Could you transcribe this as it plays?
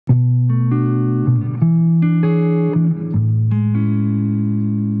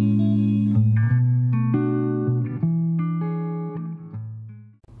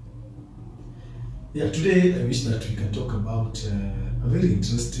today I wish that we can talk about a very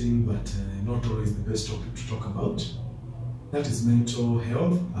interesting but not always the best topic to talk about. That is mental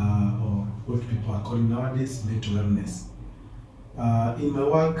health, or what people are calling nowadays mental illness. In my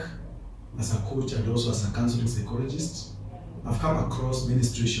work as a coach and also as a counseling psychologist, I've come across many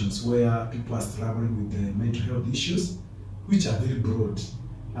situations where people are struggling with mental health issues, which are very broad.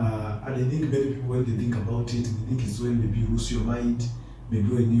 And I think many people, when they think about it, they think it's when maybe you lose your mind, maybe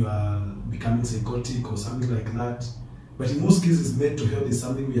when you are becoming psychotic or something like that. But in most cases, mental health is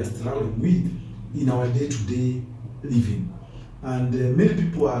something we are struggling with in our day-to-day living. And many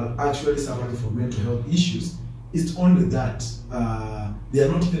people are actually suffering from mental health issues. It's only that they are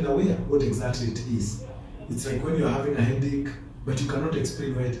not even aware what exactly it is. It's like when you're having a headache, but you cannot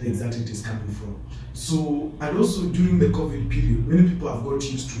explain where exactly it is coming from. So, and also during the COVID period, many people have got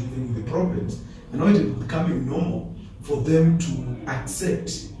used to living with the problems, and now it is becoming normal for them to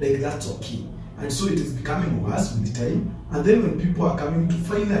accept like that's okay. And so it is becoming worse with time. And then when people are coming to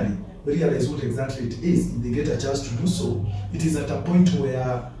finally realize what exactly it is, if they get a chance to do so, it is at a point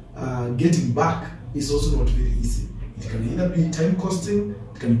where getting back is also not very easy. It can either be time costing,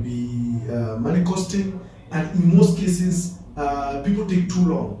 it can be money costing, and in most cases, people take too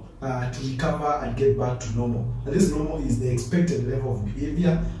long to recover and get back to normal. And this normal is the expected level of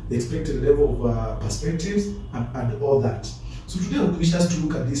behavior, the expected level of perspectives, and all that. So today I wish us to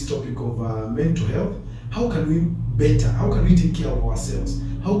look at this topic of mental health. How can we better, how can we take care of ourselves?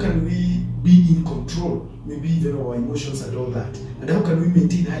 How can we be in control, maybe even our emotions and all that? And how can we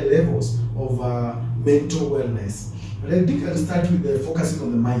maintain high levels of mental wellness? And I think I'll start with focusing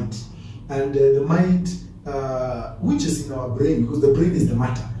on the mind. And the mind, which is in our brain, because the brain is the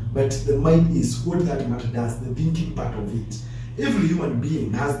matter, but the mind is what that matter does, the thinking part of it. Every human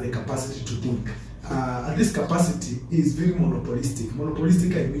being has the capacity to think. And this capacity is very monopolistic.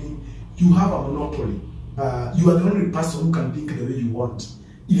 Monopolistic, I mean, you have a monopoly. You are the only person who can think the way you want.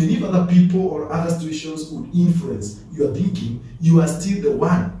 Even if other people or other situations would influence your thinking, you are still the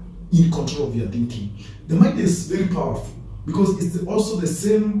one in control of your thinking. The mind is very powerful because it's also the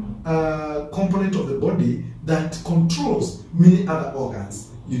same component of the body that controls many other organs,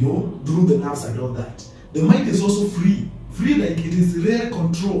 you know, through the nerves and all that. The mind is also free. Free, like it is rarely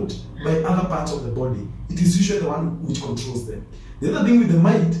controlled by other parts of the body. It is usually the one which controls them. The other thing with the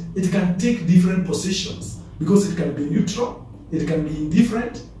mind, it can take different positions because it can be neutral, it can be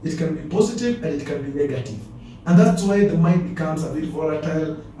indifferent, it can be positive, and it can be negative. And that's why the mind becomes a very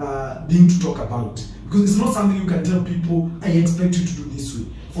volatile thing to talk about. Because it's not something you can tell people, I expect you to do this way.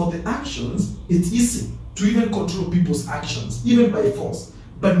 For the actions, it's easy to even control people's actions, even by force.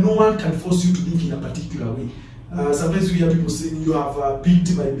 But no one can force you to think in a particular way. Sometimes we hear people saying you have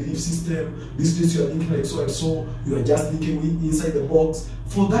picked my belief system, these days you are thinking like so and so, you are just thinking inside the box.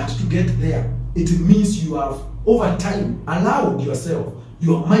 For that to get there, it means you have, over time, allowed yourself,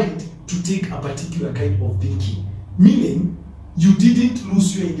 your mind, to take a particular kind of thinking. Meaning, you didn't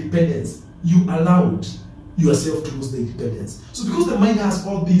lose your independence, you allowed yourself to lose the independence. So because the mind has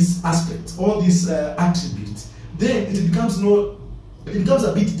all these aspects, all these attributes, then it becomes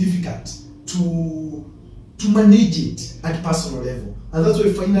a bit difficult to manage it at personal level. And that's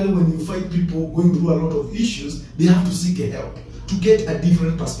why finally when you find people going through a lot of issues, they have to seek help to get a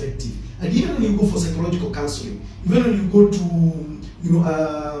different perspective. And even when you go for psychological counseling, even when you go to, you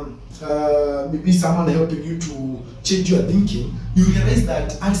know, maybe someone helping you to change your thinking, you realize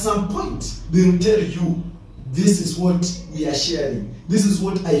that at some point they will tell you, this is what we are sharing, this is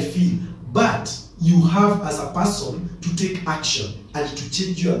what I feel, but you have as a person to take action and to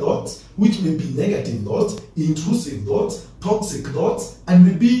change your thoughts, which may be negative thoughts, intrusive thoughts, toxic thoughts, and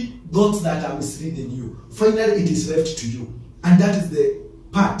maybe thoughts that are misleading you. Finally, it is left to you. And that is the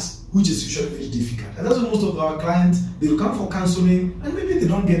part which is usually very difficult. And that's why most of our clients, they will come for counseling and maybe they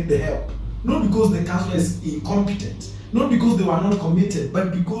don't get the help. Not because the counselor is incompetent, not because they were not committed,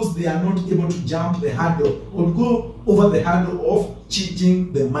 but because they are not able to jump the hurdle or go over the hurdle of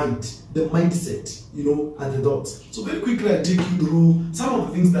changing the mind, the mindset, you know, and the thoughts. So very quickly I'll take you through some of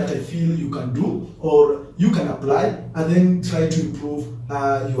the things that I feel you can do or you can apply and then try to improve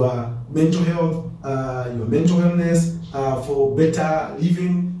your mental health, your mental wellness, for better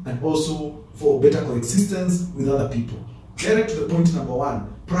living and also for better coexistence with other people. Direct to the point number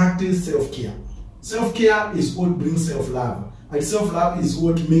one, practice self-care. Self-care is what brings self-love. And self-love is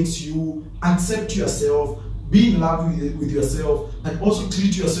what makes you accept yourself, be in love with yourself, and also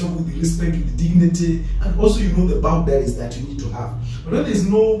treat yourself with respect, with dignity, and also you know the boundaries that you need to have. But when there is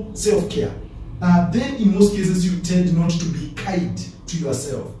no self-care, then in most cases you tend not to be kind to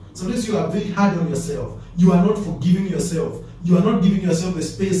yourself. Sometimes you are very hard on yourself. You are not forgiving yourself. You are not giving yourself the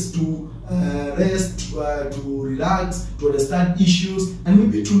space to rest, to relax, to understand issues, and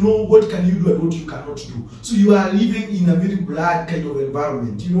maybe to know what can you do and what you cannot do. So you are living in a very black kind of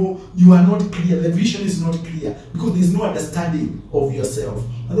environment. You know, you are not clear. The vision is not clear because there is no understanding of yourself.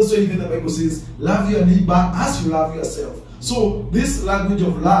 And that's why even the Bible says, love your neighbor as you love yourself. So this language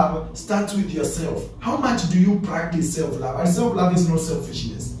of love starts with yourself. How much do you practice self-love? And self-love is not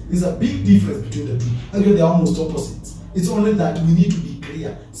selfishness. There's a big difference between the two. Again, they're almost opposites. It's only that we need to be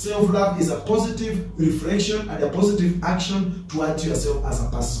clear. Self-love is a positive reflection and a positive action towards yourself as a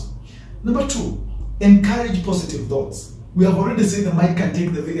person. Number 2, encourage positive thoughts. We have already said the mind can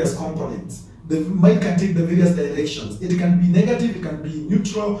take the various components. The mind can take the various directions. It can be negative, it can be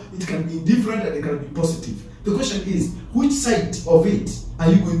neutral, it can be indifferent, and it can be positive. The question is, which side of it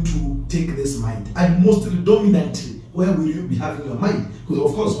are you going to take this mind? And mostly dominantly, where will you be having your mind?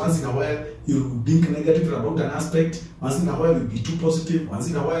 Because of course, once in a while, you think negative about an aspect. Once in a while, you'll be too positive. Once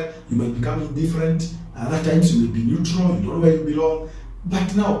in a while, you might become indifferent. Other times, you may be neutral. You don't know where you belong.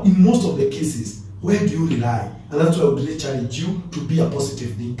 But now, in most of the cases, where do you rely? And that's why I would really challenge you to be a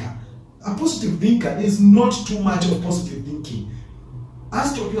positive thinker. A positive thinker is not too much of positive thinking.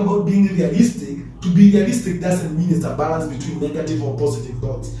 As talking about being realistic, to be realistic doesn't mean it's a balance between negative or positive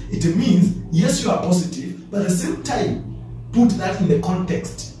thoughts. It means, yes, you are positive, but at the same time, put that in the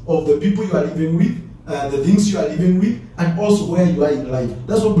context of the people you are living with, the things you are living with, and also where you are in life.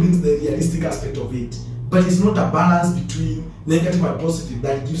 That's what brings the realistic aspect of it. But it's not a balance between negative and positive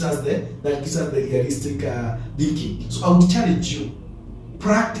that gives us the realistic thinking. So I would challenge you,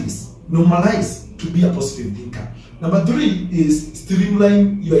 practice, normalize to be a positive thinker. Number 3 is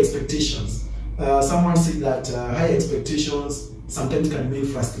streamline your expectations. Someone said that high expectations sometimes can make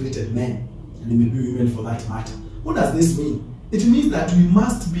frustrated men, and maybe women for that matter. What does this mean? It means that we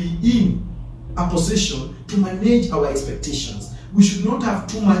must be in a position to manage our expectations. We should not have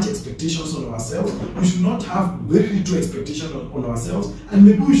too much expectations on ourselves. We should not have very little expectation on ourselves. And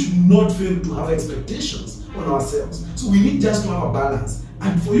maybe we should not fail to have expectations on ourselves. So we need just to have a balance.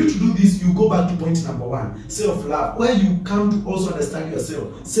 And for you to do this, you go back to point number 1, self-love, where you come to also understand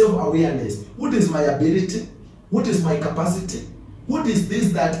yourself, self-awareness. What is my ability? What is my capacity? What is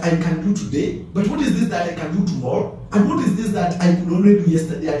this that I can do today? But what is this that I can do tomorrow? And what is this that I could only do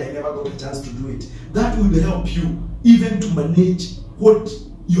yesterday and I never got a chance to do it? That will help you even to manage what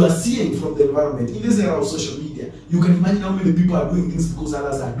you are seeing from the environment. In this era of social media, you can imagine how many people are doing things because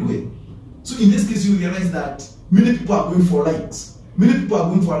others are doing. So in this case, you realize that many people are going for likes. Many people are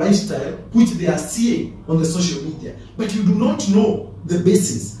going for a lifestyle which they are seeing on the social media. But you do not know the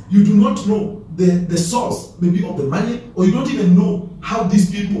basis. You do not know the source, maybe of the money, or you don't even know how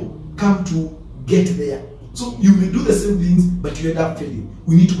these people come to get there. So you may do the same things, but you end up failing.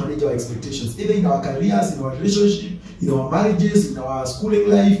 We need to manage our expectations, either in our careers, in our relationship, in our marriages, in our schooling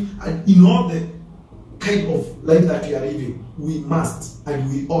life, and in all the kind of life that we are living. We must, and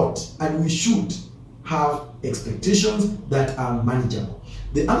we ought, and we should have expectations that are manageable.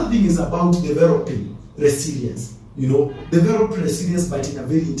 The other thing is about developing resilience. You know, develop resilience, but in a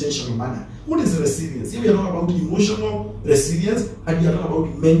very intentional manner. What is resilience? Here we are talking about emotional resilience, and we are talking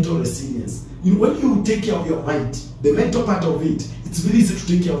about mental resilience. You know, when you take care of your mind, the mental part of it, it's very easy to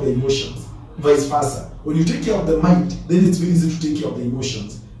take care of the emotions. Vice versa. When you take care of the mind, then it's very easy to take care of the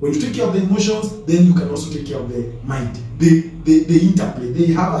emotions. When you take care of the emotions, then you can also take care of the mind. They interplay. They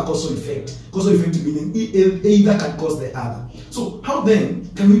have a causal effect. Causal effect meaning either can cause the other. So how then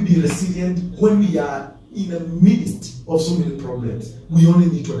can we be resilient when we are in the midst of so many problems? We only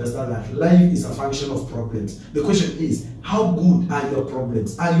need to understand that life is a function of problems. The question is, how good are your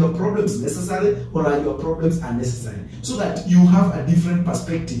problems? Are your problems necessary, or are your problems unnecessary? So that you have a different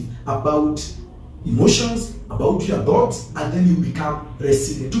perspective about emotions, about your thoughts, and then you become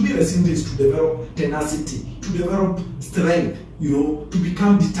resilient. To be resilient is to develop tenacity, to develop strength, you know, to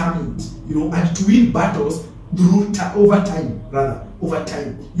become determined, you know, and to win battles over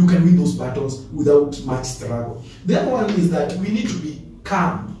time. You can win those battles without much struggle. The other one is that we need to be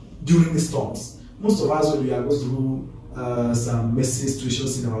calm during the storms. Most of us, when we are going through some messy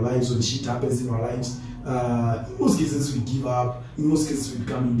situations in our lives, when shit happens in our lives, in most cases we give up, in most cases we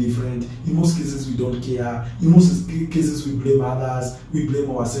become indifferent, in most cases we don't care, in most cases we blame others, we blame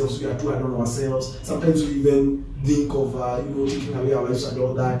ourselves, we are too hard on ourselves. Sometimes we even think of taking away our lives and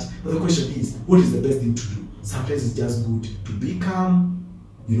all that. But the question is, what is the best thing to do? Sometimes it's just good to be calm,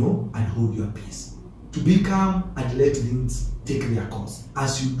 you know, and hold your peace. To be calm and let things take their course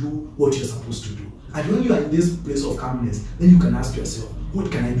as you do what you're supposed to do. And when you are in this place of calmness, then you can ask yourself,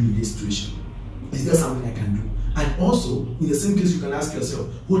 what can I do in this situation? Is there something I can do? And also, in the same case, you can ask yourself,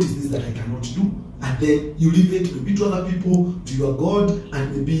 what is this that I cannot do? And then you leave it maybe to other people, to your God,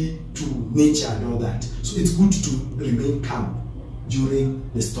 and maybe to nature and all that. So it's good to remain calm during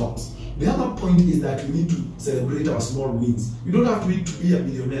the storms. The other point is that we need to celebrate our small wins. You don't have to wait to be a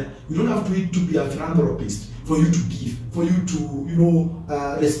millionaire. You don't have to wait to be a philanthropist for you to give, for you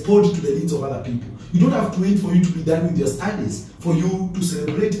to, respond to the needs of other people. You don't have to wait for you to be done with your studies for you to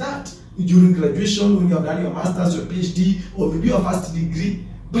celebrate that. During graduation, when you have done your master's, your PhD, or maybe your first degree,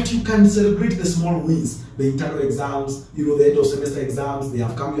 but you can celebrate the small wins, the internal exams, the end of semester exams, they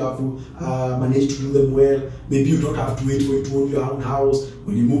have come, you have to manage to do them well. Maybe you don't have to wait for you to own your own house.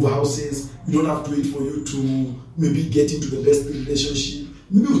 When you move houses, you don't have to wait for you to maybe get into the best relationship.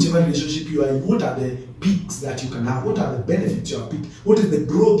 Maybe whichever relationship you are in, what are the peaks that you can have? What are the benefits you have picked? What is the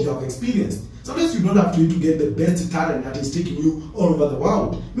growth you have experienced? Sometimes you don't have to get the best talent that is taking you all over the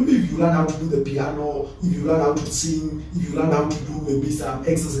world. Maybe if you learn how to do the piano, if you learn how to sing, if you learn how to do maybe some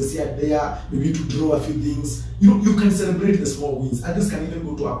exercise here and there, maybe to draw a few things, you can celebrate the small wins. And this can even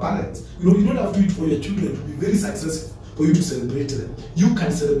go to our parents. You don't have to do it for your children to be very successful for you to celebrate them. You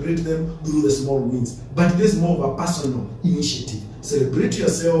can celebrate them through the small wins. But there's more of a personal initiative. Celebrate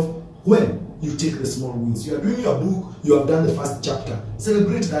yourself when you take the small wins. You are doing your book, you have done the first chapter.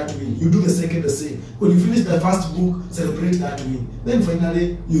 Celebrate that win. You do the second the same. When you finish the first book, celebrate that win. Then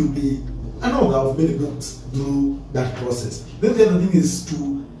finally, you'll be an author of many books through that process. Then the other thing is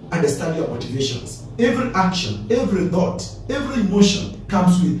to understand your motivations. Every action, every thought, every emotion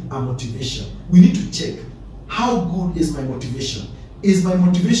comes with a motivation. We need to check, how good is my motivation? Is my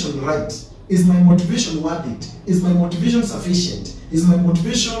motivation right? Is my motivation worth it? Is my motivation sufficient? Is my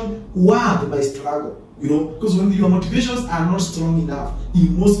motivation worth my struggle? Because when your motivations are not strong enough,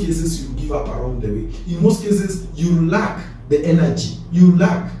 in most cases you give up along the way. In most cases you lack the energy, you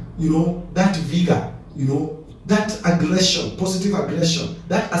lack, that vigor, that aggression, positive aggression,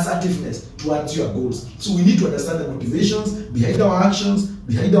 that assertiveness towards your goals. So we need to understand the motivations behind our actions,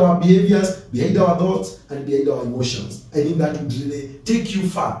 behind our behaviors, behind our thoughts, and behind our emotions. I think that would really take you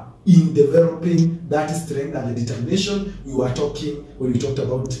far in developing that strength and the determination we were talking when we talked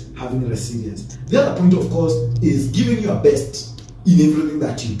about having resilience. The other point, of course, is giving your best in everything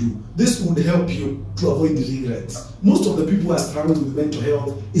that you do. This would help you to avoid the regrets. Most of the people who are struggling with mental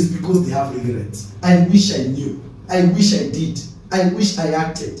health is because they have regrets. I wish I knew. I wish I did. I wish I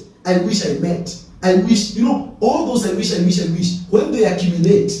acted. I wish I met. I wish, all those I wish. When they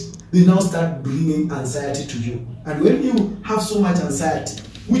accumulate, they now start bringing anxiety to you. And when you have so much anxiety,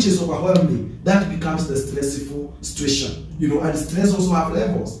 which is overwhelming, that becomes the stressful situation. And stress also have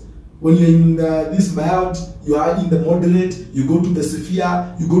levels. When you're in this mild, you are in the moderate, you go to the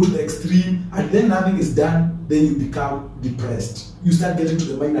severe, you go to the extreme, and then nothing is done, then you become depressed. You start getting to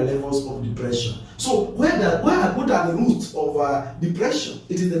the minor levels of depression. So what are the roots of depression?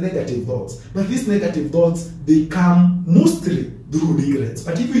 It is the negative thoughts. But these negative thoughts, they come mostly through regrets.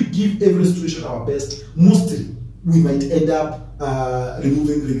 But if we give every situation our best, mostly we might end up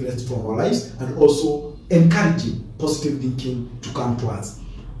removing regrets from our lives and also encouraging positive thinking to come to us.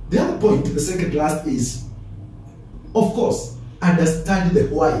 The other point, the second last, is, of course, understand the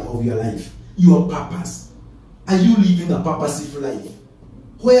why of your life, your purpose. Are you living a purposeful life?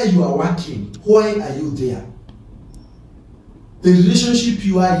 Where you are working, why are you there? The relationship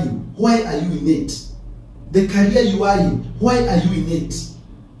you are in, why are you in it? The career you are in, why are you in it?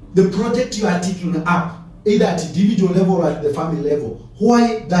 The project you are taking up, either at individual level or at the family level,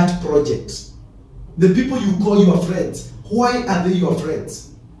 why that project? The people you call your friends, why are they your friends?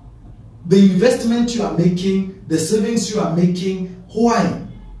 The investment you are making, the savings you are making, why?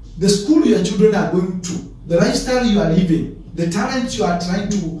 The school your children are going to, the lifestyle you are living, the talents you are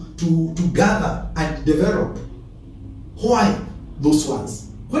trying to gather and develop, why? Those ones.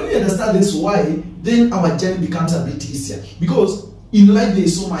 When we understand this why, then our journey becomes a bit easier. Because in life there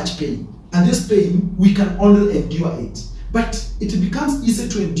is so much pain. And this pain, we can only endure it. But it becomes easy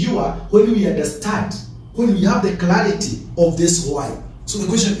to endure when we understand, when we have the clarity of this why. So the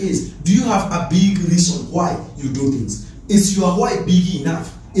question is, do you have a big reason why you do things? Is your why big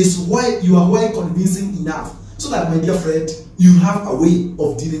enough? Is your why convincing enough? So that, my dear friend, you have a way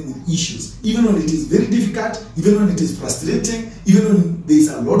of dealing with issues. Even when it is very difficult, even when it is frustrating, even when there is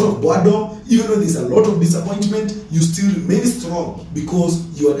a lot of boredom, even when there is a lot of disappointment, you still remain strong because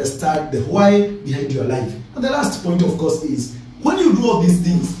you understand the why behind your life. And the last point, of course, is when you do all these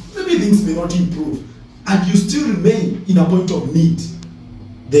things, maybe things may not improve, and you still remain in a point of need,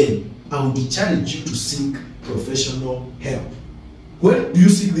 then I would challenge you to seek professional help. Where do you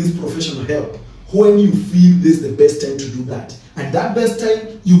seek this professional help? when you feel this is the best time to do that. And that best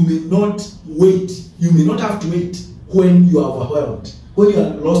time, you may not wait. You may not have to wait when you are overwhelmed, when you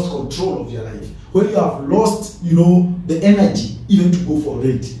have lost control of your life, when you have lost, the energy even to go for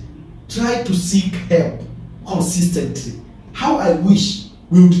it. Try to seek help consistently. How I wish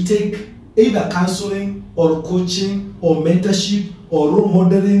we would take either counseling or coaching or mentorship or role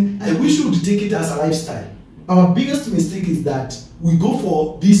modeling. I wish we would take it as a lifestyle. Our biggest mistake is that we go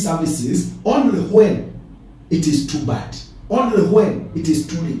for these services only when it is too bad, only when it is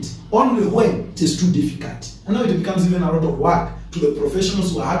too late, only when it is too difficult. And now it becomes even a lot of work to the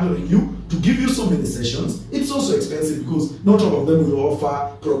professionals who are handling you to give you so many sessions. It's also expensive because not all of them will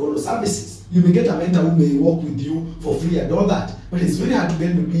offer pro bono services. You may get a mentor who may work with you for free and all that, but it's very hard to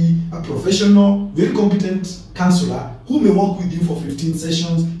get maybe a professional, very competent counselor who may work with you for 15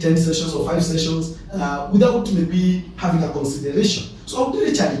 sessions, 10 sessions, or 5 sessions without maybe having a consideration. So I would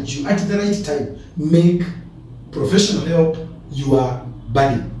really challenge you at the right time, make professional help your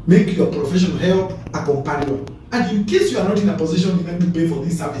buddy. Make your professional help a companion. And in case you are not in a position even to pay for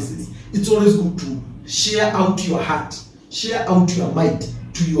these services, it's always good to share out your heart, share out your mind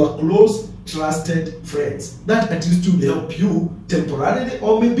to your close, trusted friends. That at least will help you temporarily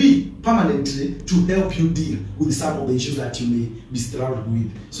or maybe permanently to help you deal with some of the issues that you may be struggling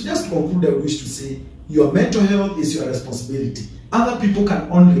with. So just to conclude, I wish to say your mental health is your responsibility. Other people can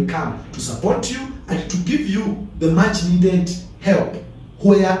only come to support you and to give you the much needed help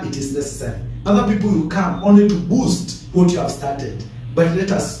where it is necessary. Other people will come only to boost what you have started. But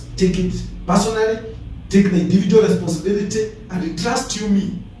let us take it personally, take the individual responsibility, and trust you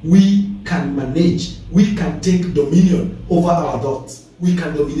me, we can manage, we can take dominion over our thoughts. We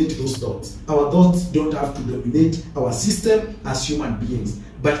can dominate those thoughts. Our thoughts don't have to dominate our system as human beings,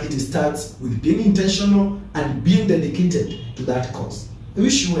 but it starts with being intentional and being dedicated to that cause. I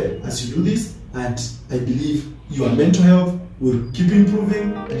wish you well as you do this, and I believe your mental health will keep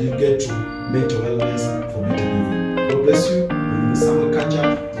improving and you'll get to mental wellness for better living. God bless you. My name is Kanja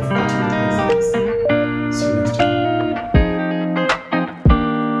of